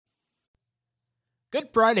Good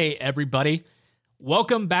Friday, everybody.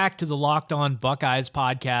 Welcome back to the Locked On Buckeyes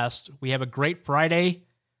podcast. We have a great Friday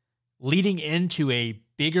leading into a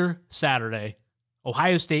bigger Saturday.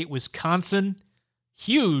 Ohio State, Wisconsin,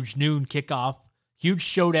 huge noon kickoff, huge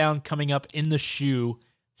showdown coming up in the shoe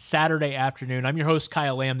Saturday afternoon. I'm your host,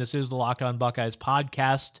 Kyle Lamb. This is the Locked On Buckeyes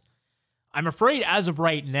podcast. I'm afraid as of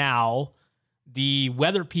right now, the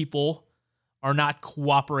weather people are not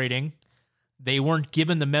cooperating. They weren't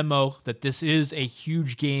given the memo that this is a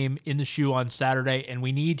huge game in the shoe on Saturday, and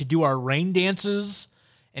we need to do our rain dances.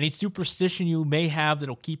 Any superstition you may have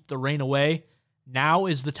that'll keep the rain away, now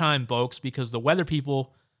is the time, folks, because the weather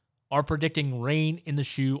people are predicting rain in the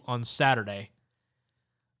shoe on Saturday.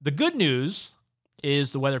 The good news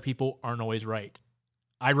is the weather people aren't always right.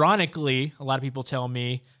 Ironically, a lot of people tell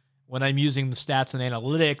me when I'm using the stats and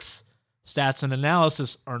analytics, stats and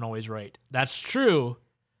analysis aren't always right. That's true.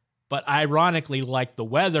 But ironically, like the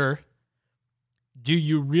weather, do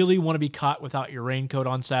you really want to be caught without your raincoat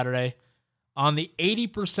on Saturday? On the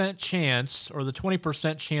 80% chance or the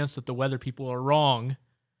 20% chance that the weather people are wrong,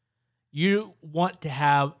 you want to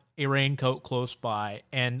have a raincoat close by.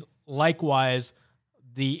 And likewise,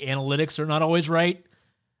 the analytics are not always right,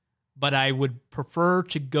 but I would prefer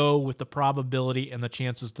to go with the probability and the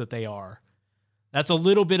chances that they are. That's a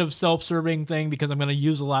little bit of self-serving thing because I'm going to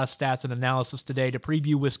use a lot of stats and analysis today to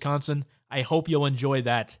preview Wisconsin. I hope you'll enjoy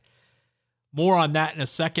that. More on that in a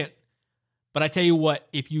second. But I tell you what,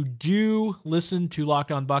 if you do listen to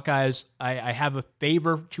Locked On Buckeyes, I have a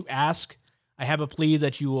favor to ask. I have a plea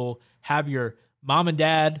that you will have your mom and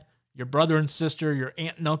dad, your brother and sister, your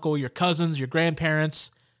aunt and uncle, your cousins, your grandparents,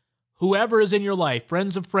 whoever is in your life,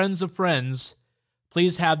 friends of friends of friends,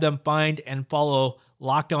 please have them find and follow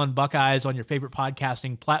Locked On Buckeyes on your favorite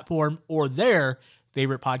podcasting platform or their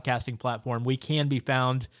favorite podcasting platform. We can be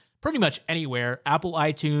found pretty much anywhere. Apple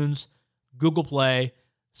iTunes, Google Play,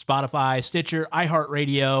 Spotify, Stitcher,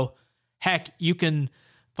 iHeartRadio. Heck, you can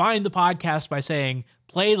find the podcast by saying,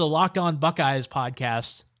 play the Locked On Buckeyes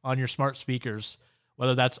podcast on your smart speakers,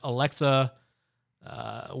 whether that's Alexa,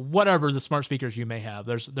 whatever the smart speakers you may have.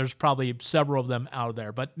 There's probably several of them out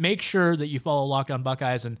there. But make sure that you follow Locked On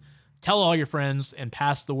Buckeyes and tell all your friends and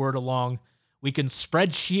pass the word along. We can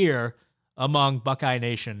spread cheer among Buckeye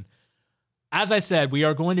Nation. As I said, we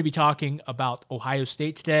are going to be talking about Ohio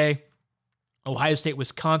State today. Ohio State,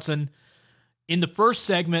 Wisconsin. In the first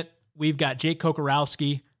segment, we've got Jake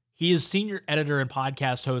Kocorowski. He is senior editor and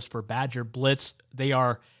podcast host for Badger Blitz. They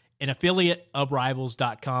are an affiliate of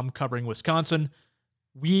Rivals.com covering Wisconsin.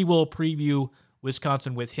 We will preview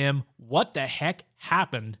Wisconsin with him. What the heck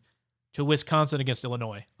happened to Wisconsin against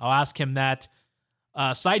Illinois? I'll ask him that.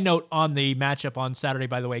 Side note on the matchup on Saturday,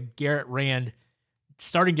 by the way, Garrett Rand,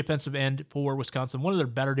 starting defensive end for Wisconsin, one of their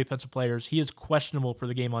better defensive players. He is questionable for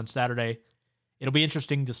the game on Saturday. It'll be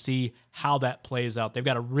interesting to see how that plays out. They've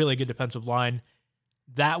got a really good defensive line.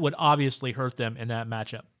 That would obviously hurt them in that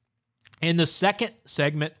matchup. In the second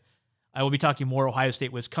segment, I will be talking more Ohio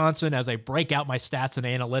State, Wisconsin as I break out my stats and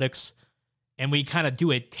analytics, and we kind of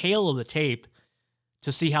do a tail of the tape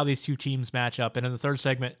to see how these two teams match up. And in the third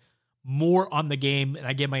segment, more on the game, and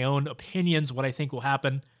I give my own opinions, what I think will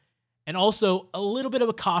happen, and also a little bit of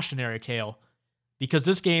a cautionary tale, because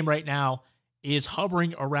this game right now is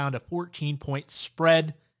hovering around a 14-point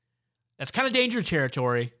spread. That's kind of danger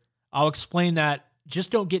territory. I'll explain that. Just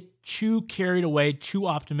don't get too carried away, too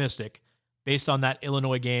optimistic, based on that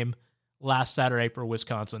Illinois game last Saturday for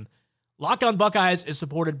Wisconsin. Locked On Buckeyes is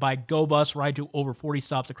supported by GoBus, ride to over 40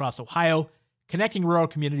 stops across Ohio, connecting rural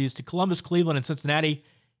communities to Columbus, Cleveland, and Cincinnati.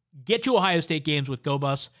 Get to Ohio State games with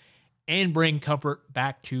GoBus and bring comfort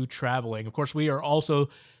back to traveling. Of course, we are also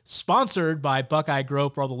sponsored by Buckeye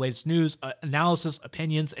Grove for all the latest news, analysis,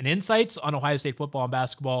 opinions, and insights on Ohio State football and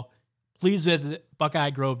basketball. Please visit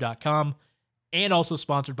BuckeyeGrove.com. And also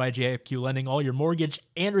sponsored by JFQ Lending. All your mortgage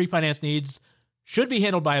and refinance needs should be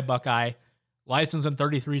handled by a Buckeye. Licensed in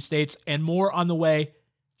 33 states and more on the way.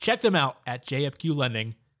 Check them out at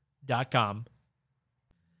jfqlending.com.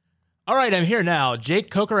 All right, I'm here now. Jake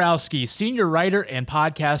Kocorowski, senior writer and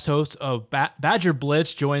podcast host of Badger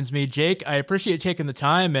Blitz, joins me. Jake, I appreciate you taking the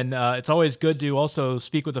time, and it's always good to also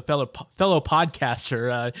speak with a fellow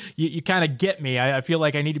podcaster. You kind of get me. I feel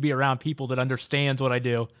like I need to be around people that understands what I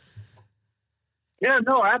do. Yeah,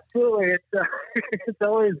 no, absolutely. It's it's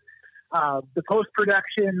always the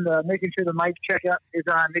post-production, making sure the mic check up is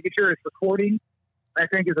on, making sure it's recording, I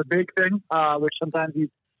think is a big thing, which sometimes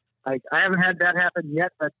I haven't had that happen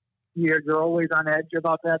yet, but you're always on edge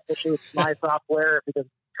about that, especially with my software if it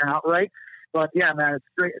doesn't turn out right. But yeah, man, it's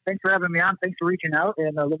great. Thanks for having me on. Thanks for reaching out,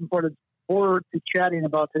 and looking forward to chatting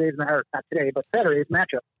about today's, or not today, but Saturday's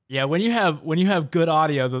matchup. Yeah, when you have good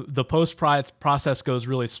audio, the post process goes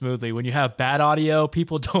really smoothly. When you have bad audio,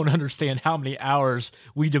 people don't understand how many hours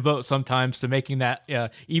we devote sometimes to making that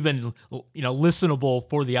even listenable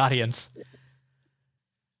for the audience.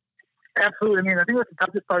 Absolutely. I mean, I think that's the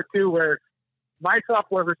toughest part too, where my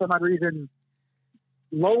software for some odd reason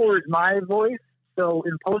lowers my voice. So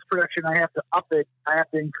in post production, I have to up it. I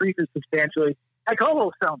have to increase it substantially. My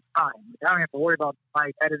co-host sounds fine. I don't have to worry about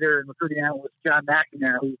my editor and recruiting analyst John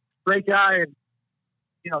McNair, who's a great guy, and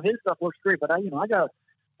his stuff looks great. But I got,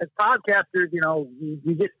 as podcasters,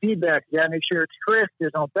 you get feedback. You got to make sure it's crisp.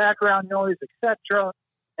 There's no background noise, etc.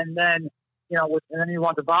 And then and then you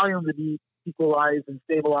want the volume to be equalized and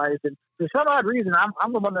stabilized. And for some odd reason,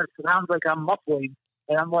 I'm the one that sounds like I'm muffling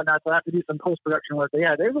and whatnot. So I have to do some post production work. But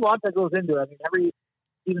yeah, there's a lot that goes into it. I mean,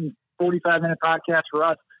 even 45-minute podcast for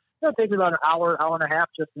us, it'll take me about an hour and a half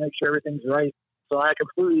just to make sure everything's right. So I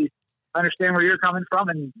completely understand where you're coming from.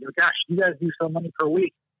 And gosh, you guys do so many per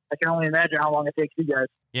week. I can only imagine how long it takes you guys.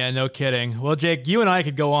 Yeah, no kidding. Well, Jake, you and I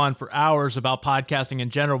could go on for hours about podcasting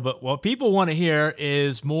in general, but what people want to hear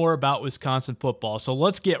is more about Wisconsin football. So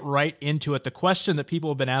let's get right into it. The question that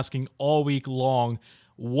people have been asking all week long: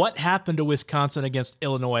 what happened to Wisconsin against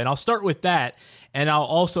Illinois? And I'll start with that, and I'll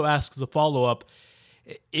also ask the follow-up.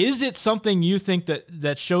 Is it something you think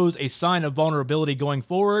that shows a sign of vulnerability going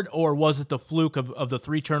forward, or was it the fluke of the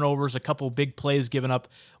 3 turnovers, a couple big plays given up?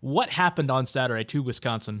 What happened on Saturday to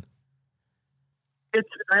Wisconsin?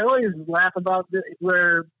 I always laugh about this,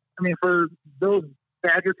 where, I mean, for those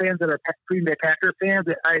Badger fans that are Green Bay Packer fans,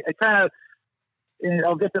 I kind of,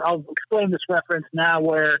 I'll explain this reference now,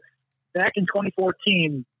 where back in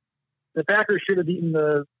 2014, the Packers should have beaten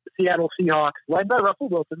the Seattle Seahawks, led by Russell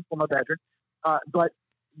Wilson, former Badger. But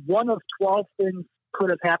one of 12 things could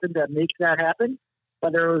have happened that make that happen.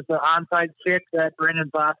 Whether it was the onside kick that Brandon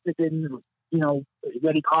Bostic didn't,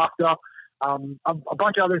 that he coughed up, a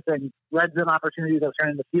bunch of other things, red zone opportunities that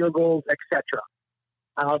turned into field goals, etc.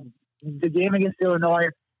 The game against Illinois,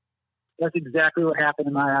 that's exactly what happened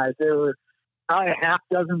in my eyes. There were probably a half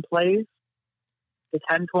dozen plays to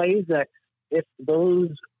 10 plays that if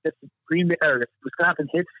Green Bay or if Wisconsin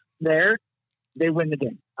hits there, they win the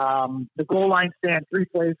game. The goal line stand, 3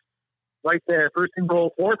 plays right there, first and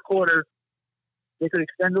goal, fourth quarter. They could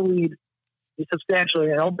extend the lead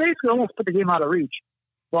substantially, and basically almost put the game out of reach.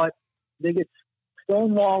 But they get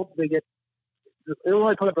stonewalled.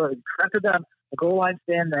 Illinois put up a pressure down the goal line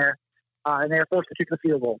stand there, and they are forced to kick the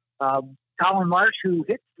field goal. Colin Marsh, who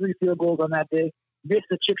hit 3 field goals on that day, missed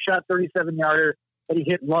a chip shot 37-yarder that he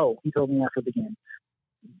hit low, he told me after the game.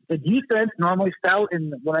 The defense, normally stout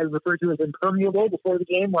and what I refer to as impermeable before the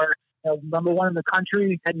game, where number 1 in the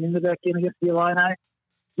country heading into that game against the Illini,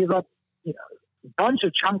 give up a bunch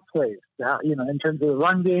of chunk plays. In terms of the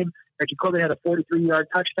run game, Reggie Corbin had a 43-yard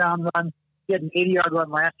touchdown run. He had an 80-yard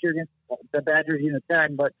run last year against the Badgers Unit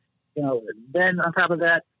 10. But then on top of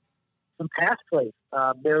that, some pass plays.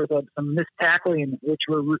 There was some missed tackling, which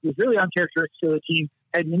was really uncharacteristic to the team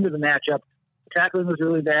heading into the matchup. The tackling was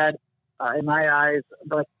really bad. In my eyes,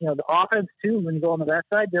 but the offense too. When you go on that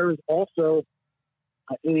side, there was also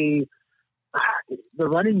the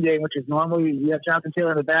running game, which is normally you have Jonathan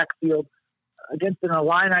Taylor in the backfield against an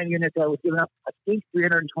Illini unit that was giving up, I think,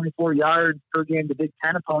 324 yards per game to Big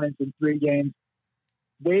Ten opponents in 3 games.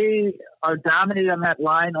 They are dominated on that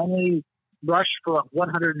line, only rushed for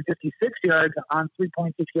 156 yards on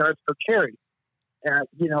 3.6 yards per carry. And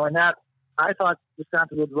that I thought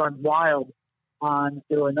Wisconsin would run wild on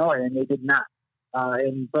Illinois, and they did not.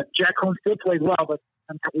 But Jack Cohn still played well. But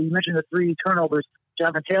you mentioned the 3 turnovers.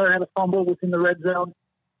 Jonathan Taylor had a fumble within the red zone.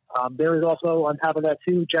 There was also, on top of that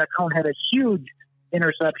too, Jack Cohn had a huge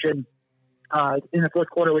interception in the fourth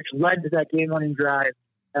quarter, which led to that game-winning drive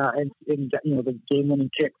and the game-winning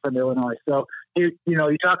kick from Illinois. So you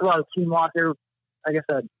talk about a team loss there. Like I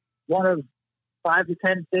said, one of 5 to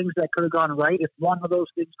 10 things that could have gone right. If one of those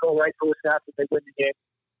things go right for Wisconsin, they win the game.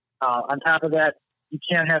 On top of that, you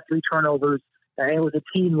can't have 3 turnovers. And it was a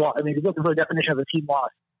team loss. I mean, if you're looking for a definition of a team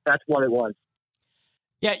loss, that's what it was.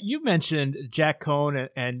 Yeah, you mentioned Jack Cohn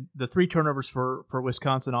and the 3 turnovers for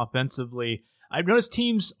Wisconsin offensively. I've noticed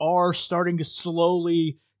teams are starting to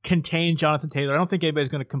slowly contain Jonathan Taylor. I don't think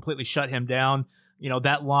anybody's going to completely shut him down.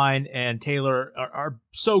 That line and Taylor are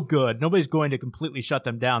so good. Nobody's going to completely shut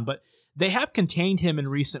them down, but they have contained him in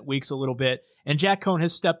recent weeks a little bit, and Jack Cohn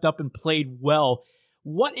has stepped up and played well.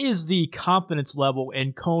 What is the confidence level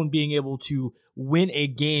in Cohn being able to win a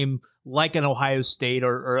game like an Ohio State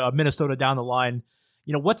or a Minnesota down the line?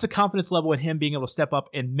 What's the confidence level in him being able to step up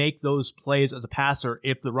and make those plays as a passer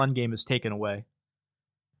if the run game is taken away?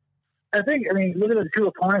 I think, looking at the two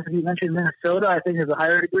opponents, if you mentioned Minnesota, I think there's a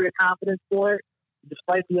higher degree of confidence for it.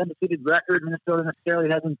 Despite the undefeated record, Minnesota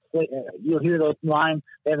necessarily hasn't played. You'll hear those lines.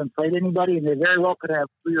 They haven't played anybody, and they very well could have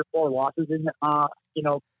 3 or 4 losses in, for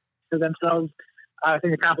themselves. I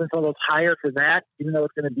think the confidence level is higher for that, even though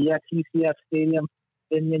it's going to be at TCF Stadium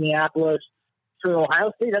in Minneapolis. For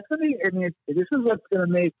Ohio State, that's going to be. This is what's going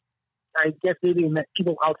to make, I guess, maybe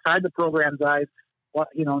people outside the program's eyes,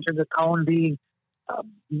 in terms of Coan being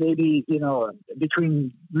maybe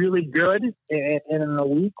between really good and an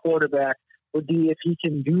elite quarterback, would be if he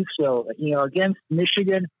can do so. Against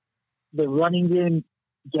Michigan, the running game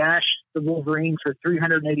gashed the Wolverines for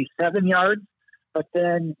 387 yards, but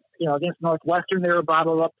then, against Northwestern, they were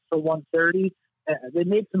bottled up for 130. They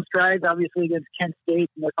made some strides, obviously, against Kent State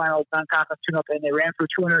in their final non-conference tune-up, and they ran for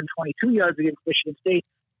 222 yards against Michigan State.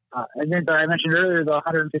 And then, but I mentioned earlier, the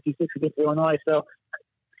 156 against Illinois. So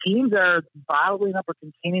teams are bottling up or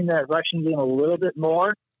containing that rushing game a little bit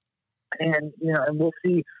more. And, and we'll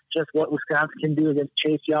see just what Wisconsin can do against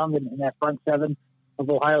Chase Young and that front seven of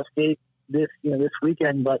Ohio State this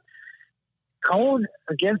weekend. But Coan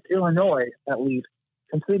against Illinois, at least,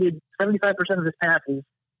 completed 75% of his passes,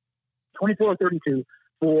 24-32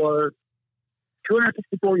 for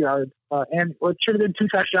 264 yards, and it should have been 2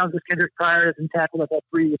 touchdowns with Kendrick Pryor as tackled at that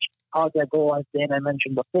 3, which caused that goal line stand I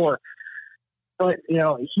mentioned before. But,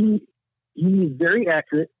 he's very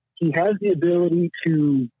accurate. He has the ability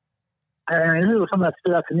to, and this was something that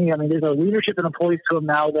stood out to me. There's a leadership and a poise to him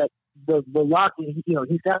now that the locker,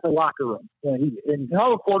 he's got the locker room. And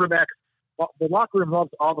all the quarterbacks, the locker room loves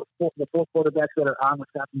all the 4 quarterbacks that are on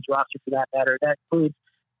Wisconsin's roster for that matter. That includes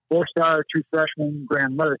 4-star true freshman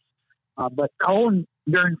Graham Mertz. But Coan,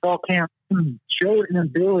 during fall camp, showed an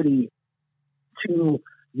ability to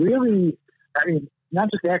really, not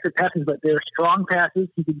just accurate passes, but they're strong passes.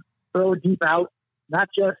 He can throw deep out, not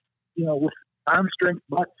just, with arm strength,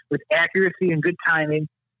 but with accuracy and good timing.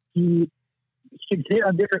 He can hit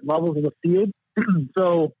on different levels of the field.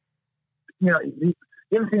 So, you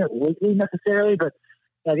haven't seen it lately necessarily, but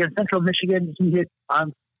against Central Michigan, he hit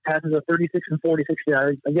on passes of 36 and 46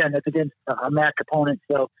 yards. Again, that's against a MAC opponent,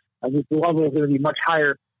 so the level is going to be much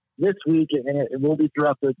higher this week, and it will be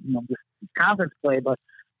throughout this conference play. But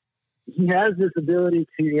he has this ability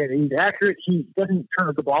to. He's accurate. He doesn't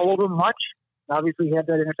turn the ball over much. Obviously, he had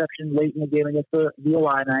that interception late in the game against the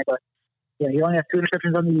Illini, but he only has 2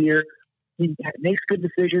 interceptions on the year. He makes good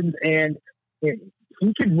decisions, and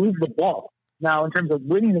he can move the ball. Now, in terms of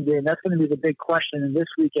winning the game, that's going to be the big question in this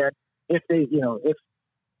weekend. If they, if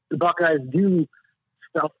the Buckeyes do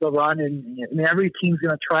stuff the run, and every team's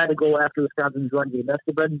going to try to go after Wisconsin's run game. That's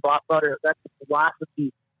the bread and butter. That's the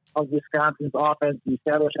philosophy of Wisconsin's offense to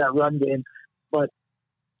establish that run game. But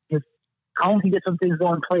if Coan can get some things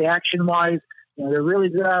going play action wise, they're really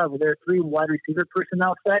good out of their 3 wide receiver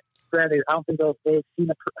personnel set. Granted, I don't think they've seen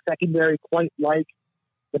a secondary quite like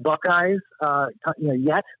the Buckeyes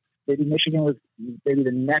yet. Maybe Michigan was maybe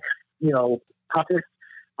the next toughest,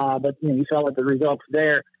 but you saw what the results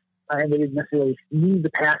there. And they didn't necessarily need the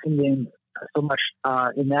passing game so much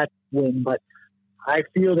in that win. But I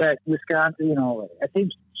feel that Wisconsin, I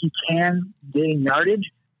think he can gain yardage.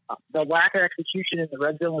 The lack of execution in the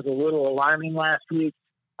red zone was a little alarming last week.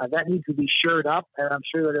 That needs to be shored up, and I'm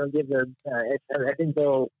sure that they'll give their. I think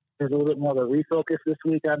there's a little bit more of a refocus this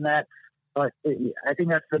week on that. But I think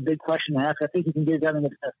that's the big question to ask. I think he can get it done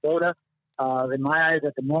against Minnesota. In my eyes,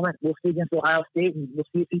 at the moment, we'll see against Ohio State, and we'll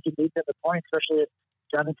see if he can beat them the point, especially if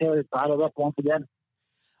Jonathan Taylor's bottled up once again.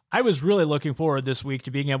 I was really looking forward this week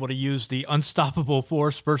to being able to use the unstoppable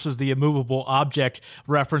force versus the immovable object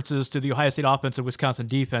references to the Ohio State offense and Wisconsin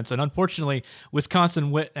defense. And unfortunately,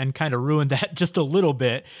 Wisconsin went and kind of ruined that just a little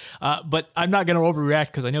bit. But I'm not going to overreact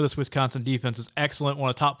because I know this Wisconsin defense is excellent, one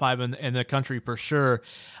of the top 5 in the country for sure.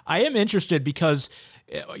 I am interested because,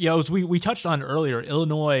 as we touched on earlier,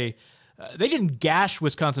 Illinois, they didn't gash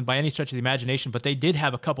Wisconsin by any stretch of the imagination, but they did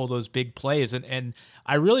have a couple of those big plays. And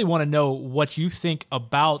I really want to know what you think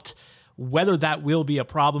about whether that will be a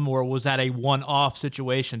problem or was that a one-off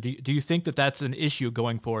situation. Do you think that that's an issue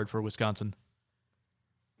going forward for Wisconsin?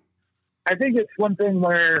 I think it's one thing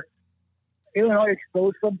where Illinois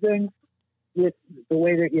exposed something with the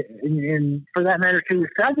way that, and for that matter too,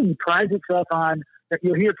 Wisconsin prides itself on that.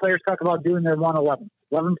 You'll hear players talk about doing their 1-11,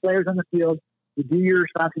 11 players on the field. You do your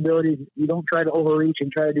responsibilities. You don't try to overreach and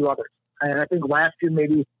try to do others. And I think last year,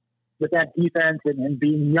 maybe with that defense and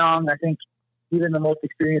being young, I think even the most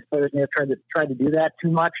experienced players may have tried to do that too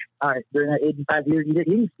much during that 8 and 5 years.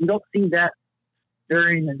 You don't see that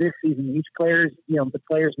during this season. Each players, the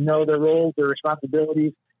players know their roles, their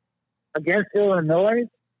responsibilities. Against Illinois,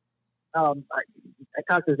 I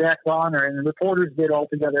talked to Zach Bonner, and the reporters did all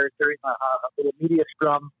together during a little media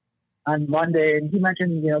scrum on Monday, and he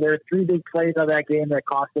mentioned, there were 3 big plays of that game that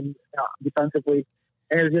cost them defensively,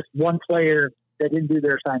 and there was just one player that didn't do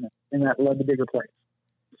their assignment, and that led to bigger plays.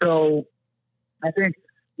 So I think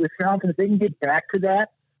Wisconsin, if they can get back to that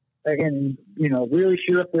and, really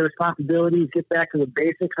shoot up their responsibilities, get back to the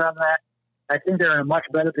basics on that, I think they're in a much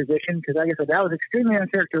better position because, like I said, that was extremely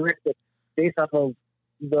uncharacteristic based off of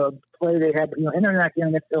the play they had. In that game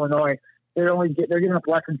against Illinois, they're giving up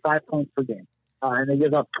less than 5 points per game, and they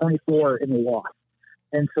give up 24 in the loss.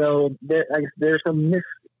 And so there's some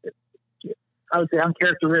I would say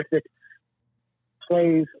uncharacteristic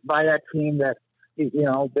plays by that team that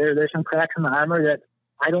there's some cracks in the armor that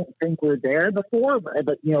I don't think were there before, but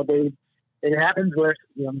it happens where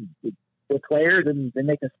the players and they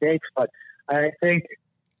make mistakes, but I think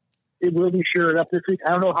it will be shored up this week. I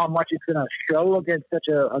don't know how much it's going to show against such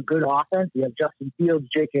a good offense. You have Justin Fields,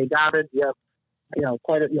 J.K. Dobbins. You have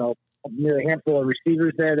quite a handful of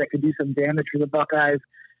receivers there that could do some damage for the Buckeyes.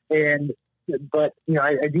 But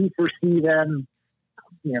I do foresee them.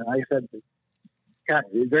 Like I said, kind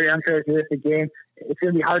of a very uncharacteristic game. It's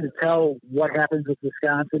going to be hard to tell what happens with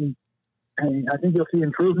Wisconsin. And I think you'll see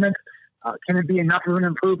improvements. Can it be enough of an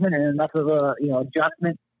improvement and enough of a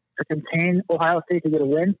adjustment to contain Ohio State to get a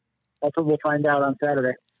win? That's what we'll find out on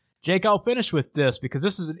Saturday. Jake, I'll finish with this because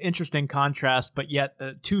this is an interesting contrast, but yet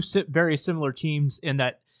two very similar teams in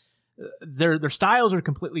that their styles are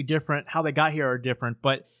completely different. How they got here are different,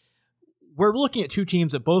 but we're looking at two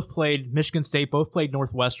teams that both played Michigan State, both played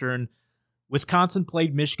Northwestern. Wisconsin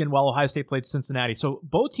played Michigan while Ohio State played Cincinnati. So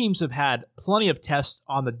both teams have had plenty of tests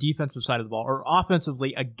on the defensive side of the ball, or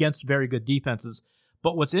offensively against very good defenses.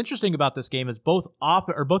 But what's interesting about this game is both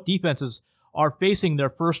defenses are facing their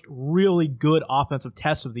first really good offensive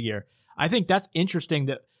tests of the year. I think that's interesting.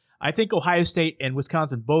 That I think Ohio State and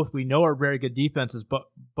Wisconsin both we know are very good defenses, but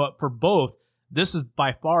for both, this is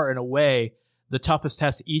by far and away the toughest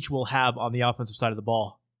test each will have on the offensive side of the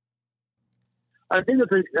ball. I think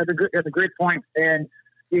that's a great point, and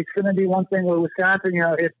it's going to be one thing where Wisconsin,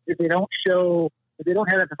 if they don't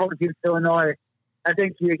have that performance against Illinois, I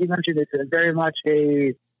think you mentioned it's very much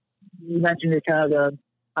you mentioned it kind of the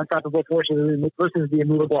unstoppable forces versus the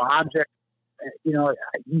immovable object.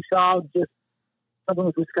 You saw just something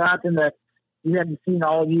with Wisconsin that you hadn't seen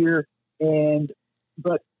all year,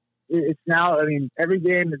 but it's now. I mean, every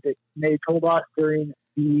game that they told us during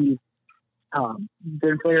their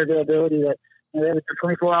player availability that. They have a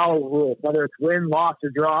 24-hour rule, whether it's win, loss, or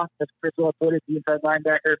draw. That's Chris Orr put it, the inside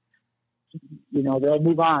linebacker. They'll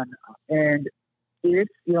move on. And it's,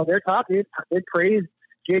 they're tough. They praised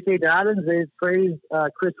J.K. Dobbins. They praised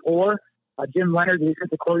Chris Orr. Jim Leonard, the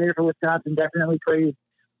defensive coordinator for Wisconsin, definitely praised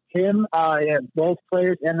him and both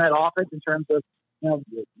players and that offense in terms of,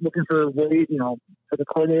 looking for ways, for the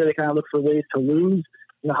coordinator, they kind of look for ways to lose,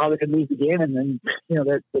 how they can lose the game. And then,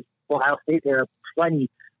 that Ohio State, there are plenty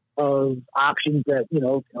of options that,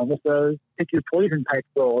 almost pick your poison type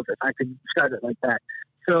goals, if I could describe it like that.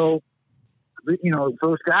 So, for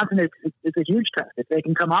Wisconsin, it's a huge test. If they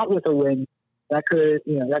can come out with a win, that could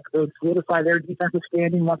solidify their defensive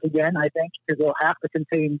standing once again, I think, because they'll have to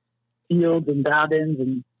contain Fields and Dobbins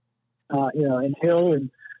and, and Hill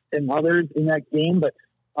and others in that game. But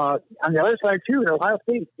on the other side, too, Ohio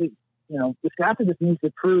State, Wisconsin just needs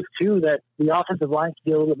to prove, too, that the offensive line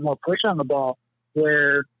can get a little bit more push on the ball,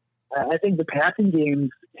 where I think the passing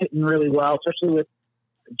game's hitting really well, especially with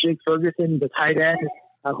Jake Ferguson, the tight end,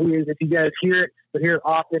 who is, if you guys hear it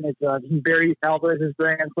often, he's Barry Alvarez's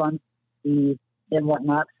grandson and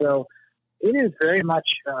whatnot. So it is very much,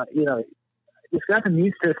 Wisconsin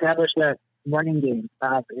needs to establish that running game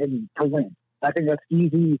and to win. I think that's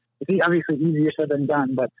easy. It's obviously easier said than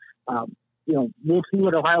done, but, we'll see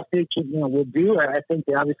what Ohio State will do. I think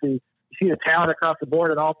they obviously see the talent across the board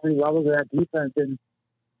at all three levels of that defense, and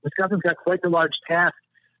Wisconsin's got quite the large task,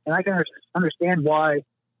 and I can understand why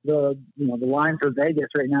the line for Vegas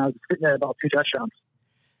right now is sitting at about 2 touchdowns.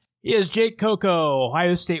 He is Jake Coco,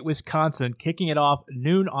 Ohio State, Wisconsin, kicking it off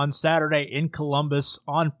noon on Saturday in Columbus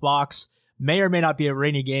on Fox. May or may not be a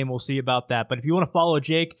rainy game. We'll see about that. But if you want to follow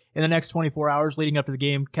Jake in the next 24 hours leading up to the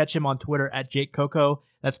game, catch him on Twitter at Jake Coco.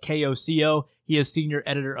 That's Koco. He is senior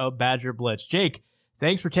editor of Badger Blitz. Jake,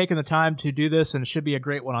 thanks for taking the time to do this, and it should be a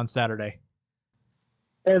great one on Saturday.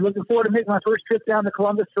 Hey, looking forward to making my first trip down to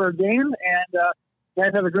Columbus for a game, and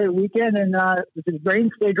guys have a great weekend, and if it's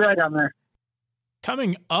rain, stay dry down there.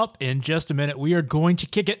 Coming up in just a minute, we are going to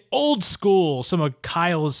kick it old school. Some of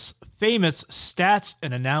Kyle's famous stats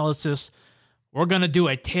and analysis. We're going to do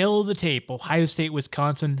a tail of the tape. Ohio State,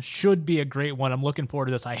 Wisconsin should be a great one. I'm looking forward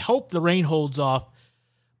to this. I hope the rain holds off.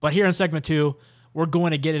 But here in segment 2, we're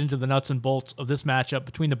going to get into the nuts and bolts of this matchup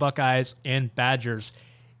between the Buckeyes and Badgers.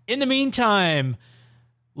 In the meantime,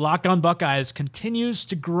 Locked On Buckeyes continues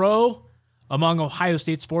to grow among Ohio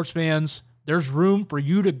State sports fans. There's room for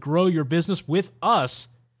you to grow your business with us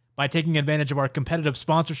by taking advantage of our competitive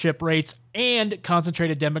sponsorship rates and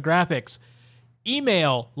concentrated demographics.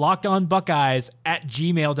 Email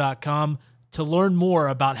lockedonbuckeyes@gmail.com to learn more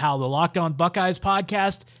about how the Locked On Buckeyes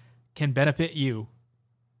podcast can benefit you.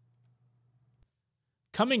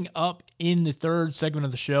 Coming up in the third segment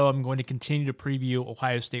of the show, I'm going to continue to preview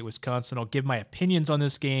Ohio State, Wisconsin. I'll give my opinions on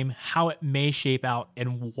this game, how it may shape out,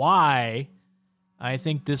 and why I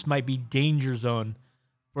think this might be danger zone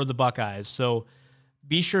for the Buckeyes. So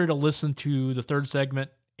be sure to listen to the third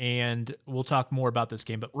segment, and we'll talk more about this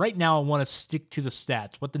game. But right now, I want to stick to the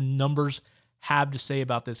stats, what the numbers have to say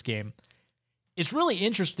about this game. It's really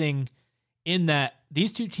interesting in that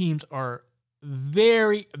these two teams are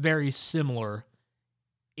very, very similar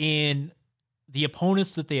in the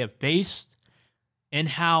opponents that they have faced and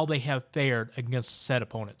how they have fared against said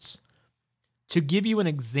opponents. To give you an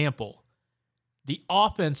example, the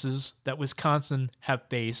offenses that Wisconsin have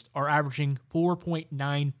faced are averaging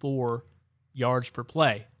 4.94 yards per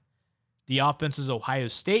play. The offenses Ohio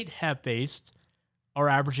State have faced are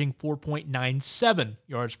averaging 4.97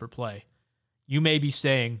 yards per play. You may be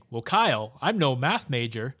saying, well, Kyle, I'm no math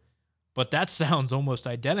major, but that sounds almost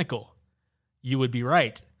identical. You would be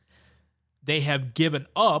right. They have given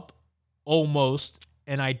up almost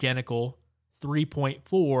an identical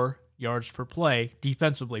 3.4 yards per play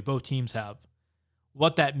defensively. Both teams have.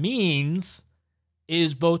 What that means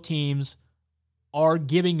is both teams are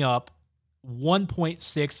giving up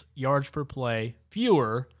 1.6 yards per play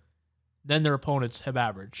fewer than their opponents have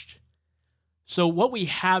averaged. So what we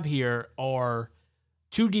have here are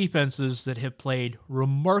two defenses that have played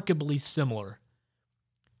remarkably similar.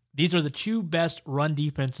 These are the two best run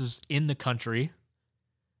defenses in the country.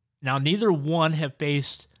 Now, neither one have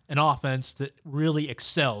faced an offense that really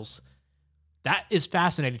excels. That is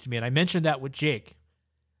fascinating to me, and I mentioned that with Jake.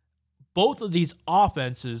 Both of these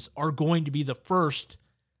offenses are going to be the first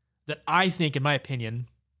that I think, in my opinion,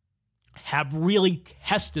 have really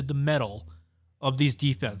tested the mettle of these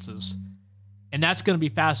defenses. And that's going to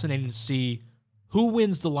be fascinating to see who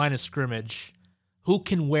wins the line of scrimmage, who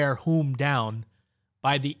can wear whom down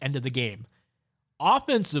by the end of the game.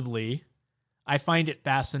 Offensively, I find it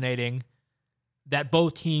fascinating that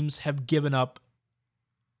both teams have given up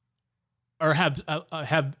or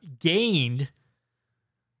have gained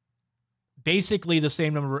basically the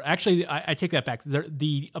same number. Actually, I take that back.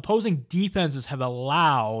 The opposing defenses have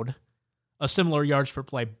allowed a similar yards per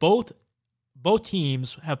play. Both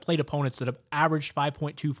teams have played opponents that have averaged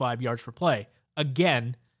 5.25 yards per play.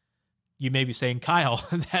 Again, you may be saying, Kyle,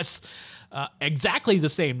 that's exactly the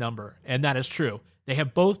same number, and that is true. They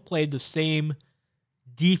have both played the same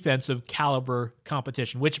defensive caliber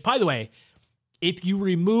competition, which, by the way, if you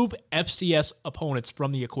remove FCS opponents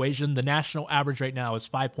from the equation, the national average right now is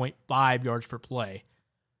 5.5 yards per play.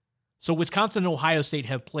 So Wisconsin and Ohio State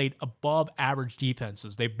have played above average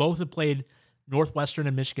defenses. They both have played Northwestern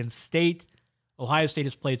and Michigan State. Ohio State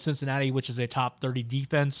has played Cincinnati, which is a top 30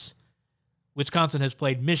 defense. Wisconsin has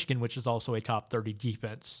played Michigan, which is also a top 30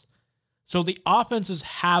 defense. So the offenses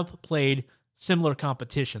have played similar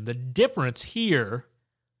competition. The difference here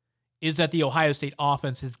is that the Ohio State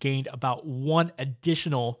offense has gained about one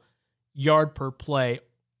additional yard per play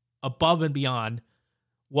above and beyond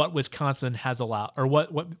what Wisconsin has allowed, or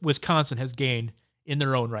what Wisconsin has gained in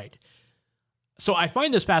their own right. So I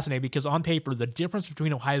find this fascinating because on paper, the difference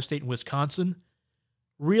between Ohio State and Wisconsin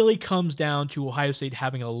really comes down to Ohio State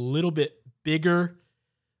having a little bit bigger,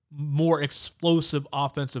 more explosive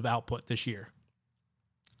offensive output this year.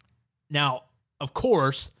 Now, of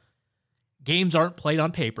course, games aren't played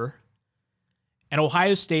on paper. And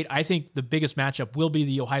Ohio State, I think the biggest matchup will be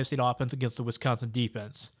the Ohio State offense against the Wisconsin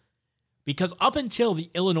defense. Because up until the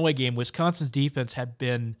Illinois game, Wisconsin's defense had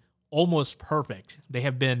been almost perfect. They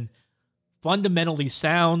have been fundamentally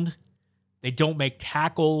sound. They don't make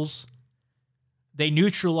tackles. They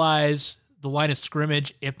neutralize the line of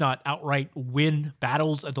scrimmage, if not outright win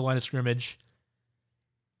battles at the line of scrimmage.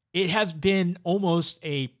 It has been almost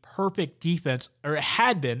a perfect defense, or it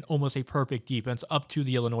had been almost a perfect defense up to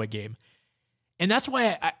the Illinois game. And that's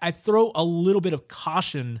why I throw a little bit of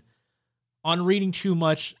caution on reading too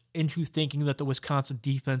much into thinking that the Wisconsin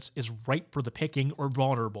defense is ripe for the picking or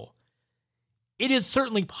vulnerable. It is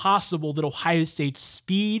certainly possible that Ohio State's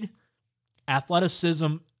speed,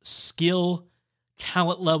 athleticism, skill,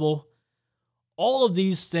 talent level all of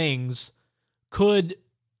these things could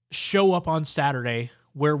show up on Saturday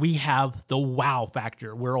where we have the wow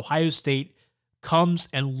factor, where Ohio State comes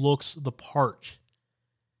and looks the part.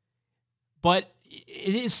 But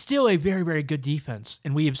it is still a very, very good defense,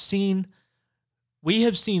 and we have seen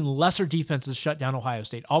lesser defenses shut down Ohio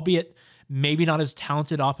State, albeit maybe not as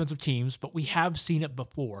talented offensive teams, but we have seen it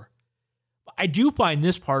before. I do find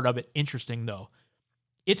this part of it interesting, though.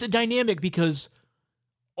 It's a dynamic because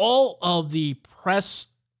all of the press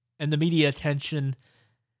and the media attention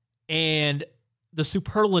and the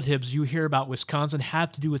superlatives you hear about Wisconsin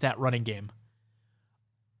have to do with that running game.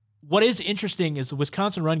 What is interesting is the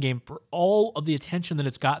Wisconsin run game, for all of the attention that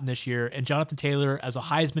it's gotten this year, and Jonathan Taylor as a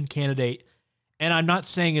Heisman candidate, and I'm not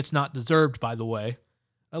saying it's not deserved, by the way,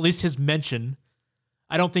 at least his mention.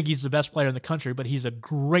 I don't think he's the best player in the country, but he's a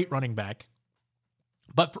great running back.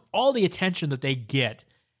 But for all the attention that they get,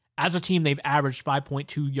 as a team, they've averaged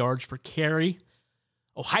 5.2 yards per carry.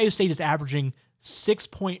 Ohio State is averaging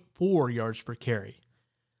 6.4 yards per carry.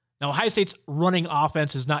 Now, Ohio State's running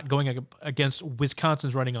offense is not going against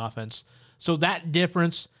Wisconsin's running offense, so that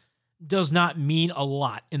difference does not mean a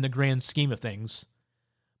lot in the grand scheme of things.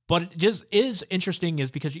 But it just is interesting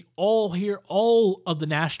is because you all hear all of the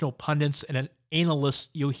national pundits and analysts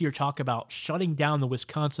you'll hear talk about shutting down the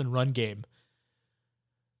Wisconsin run game.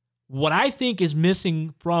 What I think is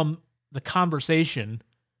missing from the conversation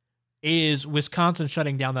is Wisconsin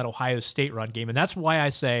shutting down that Ohio State run game. And that's why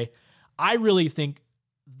I say I really think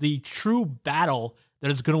the true battle that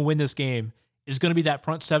is going to win this game is going to be that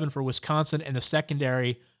front seven for Wisconsin and the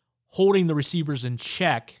secondary holding the receivers in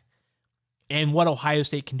check and what Ohio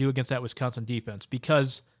State can do against that Wisconsin defense.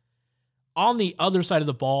 Because on the other side of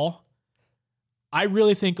the ball, I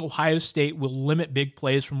really think Ohio State will limit big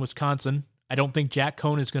plays from Wisconsin. I don't think Jack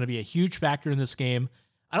Cohn is going to be a huge factor in this game.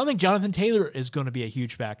 I don't think Jonathan Taylor is going to be a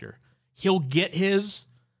huge factor. He'll get his.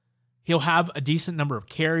 He'll have a decent number of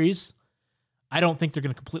carries. I don't think they're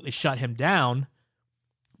going to completely shut him down.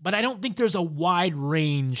 But I don't think there's a wide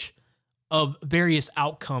range of various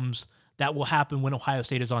outcomes that will happen when Ohio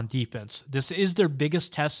State is on defense. This is their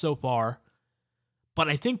biggest test so far, but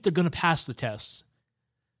I think they're going to pass the test.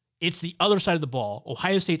 It's the other side of the ball.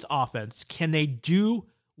 Ohio State's offense. Can they do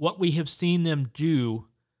what we have seen them do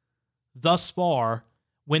thus far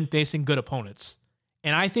when facing good opponents?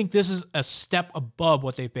 And I think this is a step above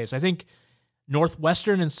what they face. I think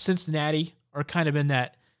Northwestern and Cincinnati are kind of in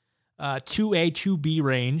that 2A, 2B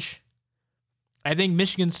range. I think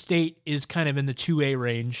Michigan State is kind of in the 2A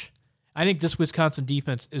range. I think this Wisconsin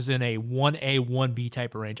defense is in a 1A, 1B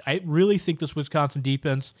type of range. I really think this Wisconsin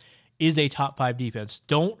defense is a top 5 defense.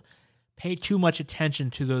 Don't pay too much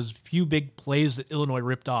attention to those few big plays that Illinois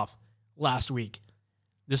ripped off last week.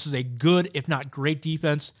 This is a good, if not great,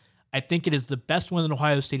 defense. I think it is the best one that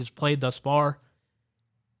Ohio State has played thus far.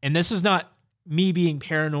 And this is not me being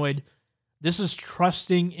paranoid. This is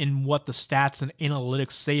trusting in what the stats and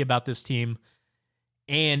analytics say about this team.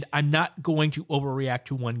 And I'm not going to overreact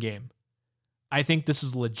to one game. I think this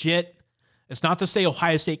is legit. It's not to say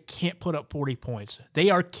Ohio State can't put up 40 points. They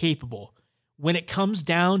are capable. When it comes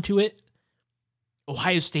down to it,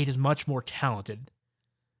 Ohio State is much more talented.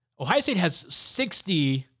 Ohio State has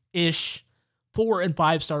 60-ish 4- and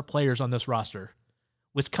 5-star players on this roster.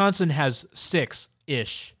 Wisconsin has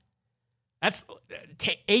 6-ish. That's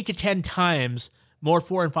 8 to 10 times more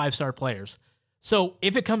 4- and 5-star players. So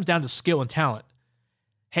if it comes down to skill and talent,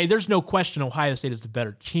 hey, there's no question Ohio State is the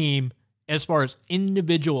better team as far as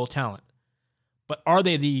individual talent. But are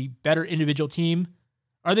they the better individual team?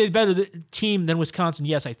 Are they the better team than Wisconsin?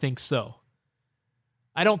 Yes, I think so.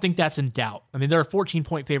 I don't think that's in doubt. I mean, they're a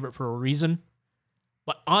 14-point favorite for a reason.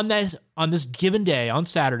 But on this given day, on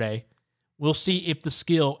Saturday, we'll see if the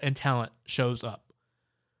skill and talent shows up.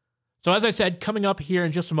 So as I said, coming up here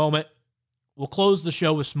in just a moment, we'll close the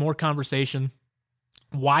show with some more conversation.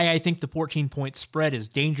 Why I think the 14-point spread is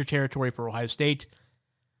danger territory for Ohio State.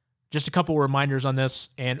 Just a couple of reminders on this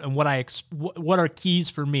and what are keys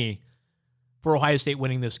for me for Ohio State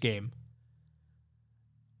winning this game.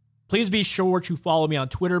 Please be sure to follow me on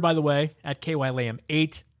Twitter, by the way, at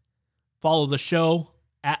KYLam8. Follow the show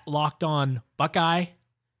at Locked On Buckeye.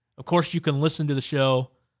 Of course, you can listen to the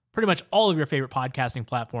show pretty much all of your favorite podcasting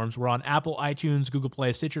platforms. We're on Apple, iTunes, Google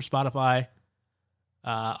Play, Stitcher, Spotify,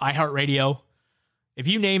 iHeartRadio. If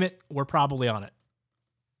you name it, we're probably on it.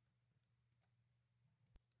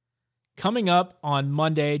 Coming up on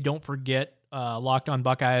Monday, don't forget, Locked On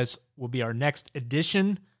Buckeyes will be our next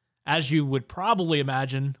edition. As you would probably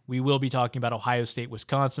imagine, we will be talking about Ohio State,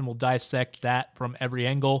 Wisconsin. We'll dissect that from every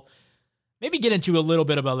angle. Maybe get into a little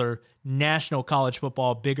bit of other national college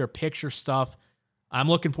football, bigger picture stuff. I'm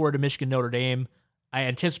looking forward to Michigan Notre Dame. I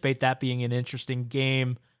anticipate that being an interesting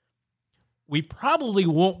game. We probably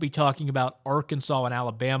won't be talking about Arkansas and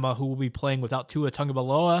Alabama, who will be playing without Tua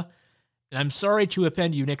Tagovailoa. And I'm sorry to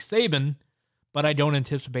offend you, Nick Saban, but I don't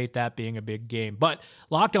anticipate that being a big game. But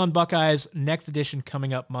Locked On Buckeyes, next edition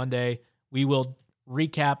coming up Monday. We will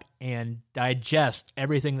recap and digest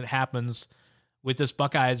everything that happens with this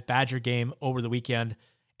Buckeyes-Badger game over the weekend.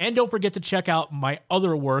 And don't forget to check out my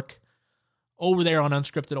other work over there on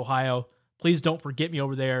Unscripted Ohio. Please don't forget me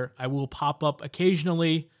over there. I will pop up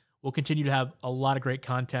occasionally. We'll continue to have a lot of great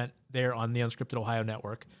content there on the Unscripted Ohio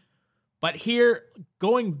network. But here,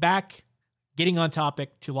 going back, getting on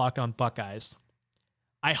topic to Locked On Buckeyes,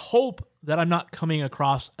 I hope that I'm not coming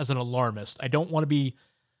across as an alarmist. I don't want to be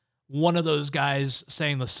one of those guys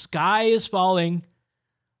saying the sky is falling,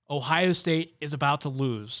 Ohio State is about to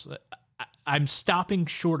lose. I'm stopping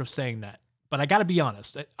short of saying that. But I got to be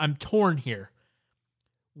honest, I'm torn here.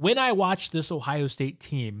 When I watch this Ohio State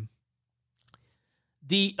team,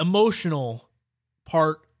 the emotional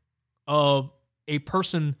part of a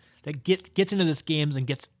person that gets into this games and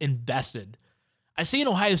gets invested. I see an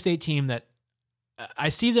Ohio State team that I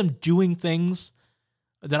see them doing things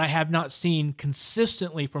that I have not seen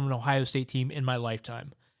consistently from an Ohio State team in my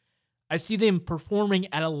lifetime. I see them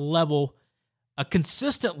performing at a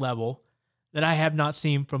consistent level that I have not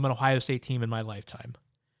seen from an Ohio State team in my lifetime.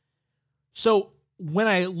 So when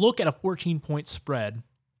I look at a 14-point spread,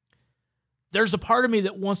 there's a part of me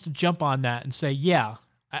that wants to jump on that and say, yeah,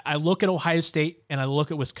 I look at Ohio State and I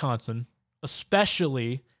look at Wisconsin,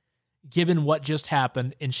 especially given what just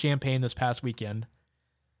happened in Champaign this past weekend.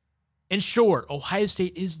 And sure, Ohio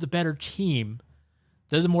State is the better team.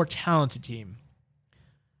 They're the more talented team.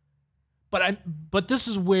 But this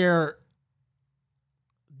is where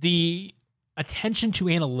the attention to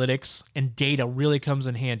analytics and data really comes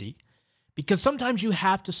in handy, because sometimes you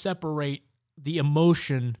have to separate the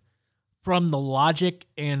emotion from the logic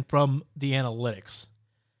and from the analytics.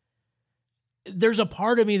 There's a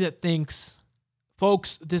part of me that thinks,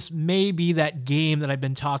 folks, this may be that game that I've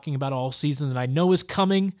been talking about all season that I know is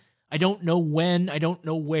coming. I don't know when, I don't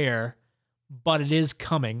know where, but it is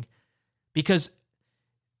coming. Because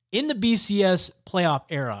in the BCS playoff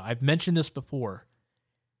era, I've mentioned this before,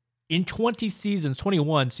 in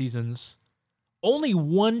 21 seasons, only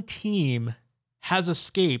one team has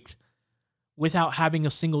escaped without having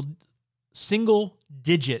a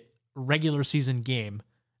single-digit regular season game.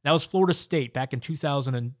 That was Florida State back in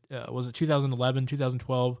 2011,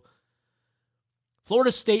 2012.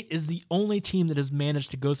 Florida State is the only team that has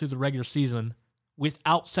managed to go through the regular season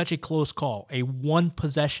without such a close call, a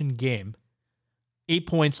one-possession game. 8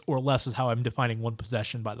 points or less is how I'm defining one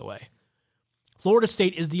possession, by the way. Florida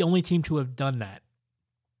State is the only team to have done that.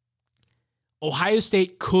 Ohio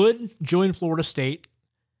State could join Florida State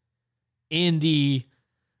in the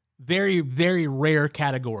very, very rare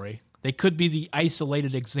category. They could be the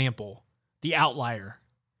isolated example, the outlier.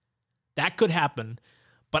 That could happen.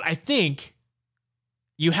 But I think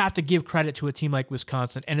you have to give credit to a team like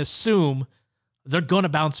Wisconsin and assume they're going to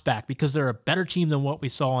bounce back because they're a better team than what we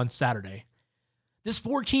saw on Saturday. This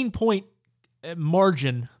 14-point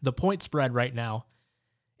margin, the point spread right now,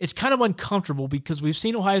 it's kind of uncomfortable because we've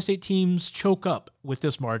seen Ohio State teams choke up with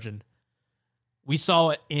this margin. We saw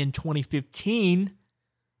it in 2015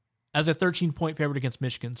 as a 13-point favorite against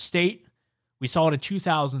Michigan State. We saw it in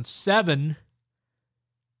 2007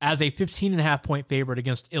 as a 15.5-point favorite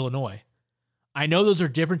against Illinois. I know those are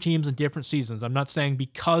different teams and different seasons. I'm not saying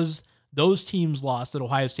because those teams lost that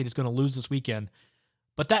Ohio State is going to lose this weekend.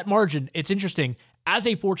 But that margin, it's interesting. As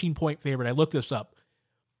a 14-point favorite, I looked this up.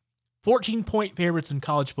 14-point favorites in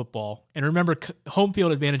college football, and remember, home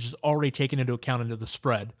field advantage is already taken into account into the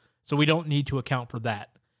spread, so we don't need to account for that.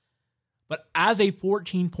 But as a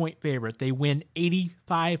 14-point favorite, they win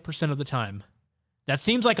 85% of the time. That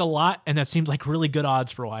seems like a lot, and that seems like really good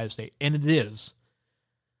odds for Ohio State, and it is.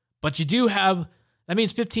 But you do have, that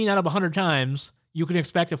means 15 out of 100 times, you can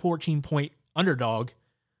expect a 14-point underdog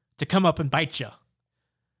to come up and bite you.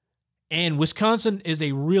 And Wisconsin is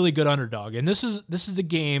a really good underdog. And this is a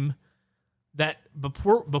game that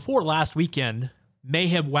before last weekend may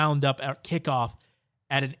have wound up at kickoff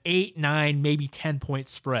at an 8, 9, maybe 10-point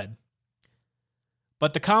spread.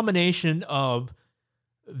 But the combination of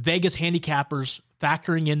Vegas handicappers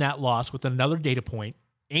factoring in that loss with another data point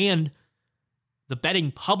and the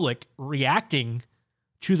betting public reacting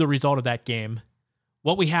to the result of that game,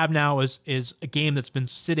 what we have now is a game that's been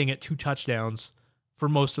sitting at 2 touchdowns for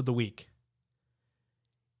most of the week.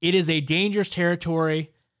 It is a dangerous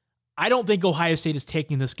territory. I don't think Ohio State is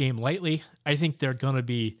taking this game lightly. I think they're going to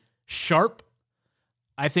be sharp.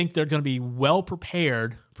 I think they're going to be well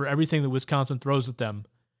prepared for everything that Wisconsin throws at them.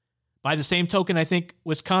 By the same token, I think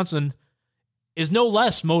Wisconsin is no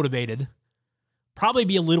less motivated, probably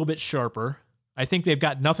be a little bit sharper. I think they've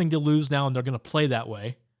got nothing to lose now, and they're going to play that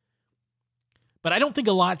way. But I don't think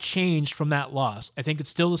a lot changed from that loss. I think it's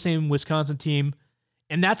still the same Wisconsin team,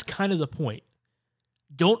 and that's kind of the point.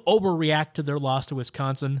 Don't overreact to their loss to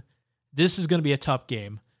Wisconsin. This is going to be a tough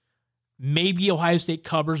game. Maybe Ohio State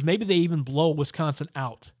covers. Maybe they even blow Wisconsin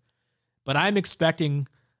out. But I'm expecting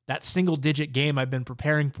that single-digit game I've been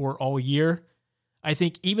preparing for all year. I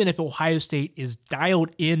think even if Ohio State is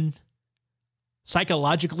dialed in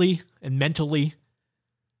psychologically and mentally,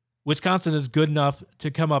 Wisconsin is good enough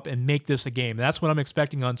to come up and make this a game. That's what I'm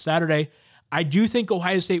expecting on Saturday. I do think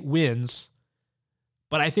Ohio State wins,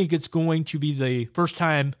 but I think it's going to be the first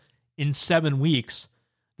time in 7 weeks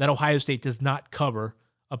that Ohio State does not cover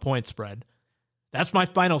a point spread. That's my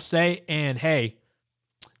final say, and hey,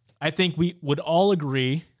 I think we would all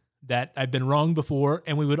agree that I've been wrong before,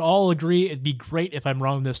 and we would all agree it'd be great if I'm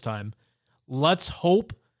wrong this time. Let's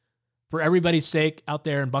hope, for everybody's sake out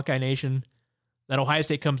there in Buckeye Nation, that Ohio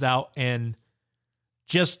State comes out and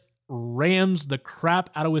just rams the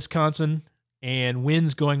crap out of Wisconsin and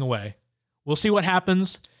wins going away. We'll see what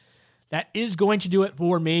happens. That is going to do it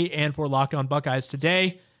for me and for Locked On Buckeyes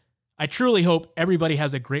today. I truly hope everybody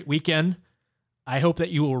has a great weekend. I hope that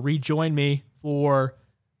you will rejoin me for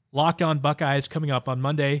Locked On Buckeyes coming up on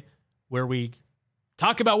Monday, where we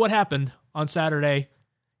talk about what happened on Saturday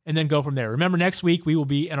and then go from there. Remember, next week we will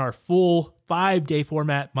be in our full 5-day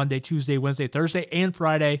format, Monday, Tuesday, Wednesday, Thursday, and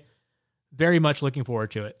Friday. Very much looking forward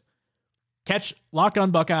to it. Catch Locked On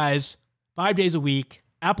Buckeyes 5 days a week,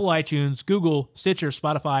 Apple iTunes, Google, Stitcher,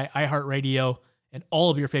 Spotify, iHeartRadio, and all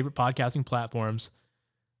of your favorite podcasting platforms.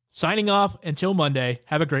 Signing off until Monday.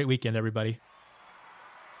 Have a great weekend, everybody.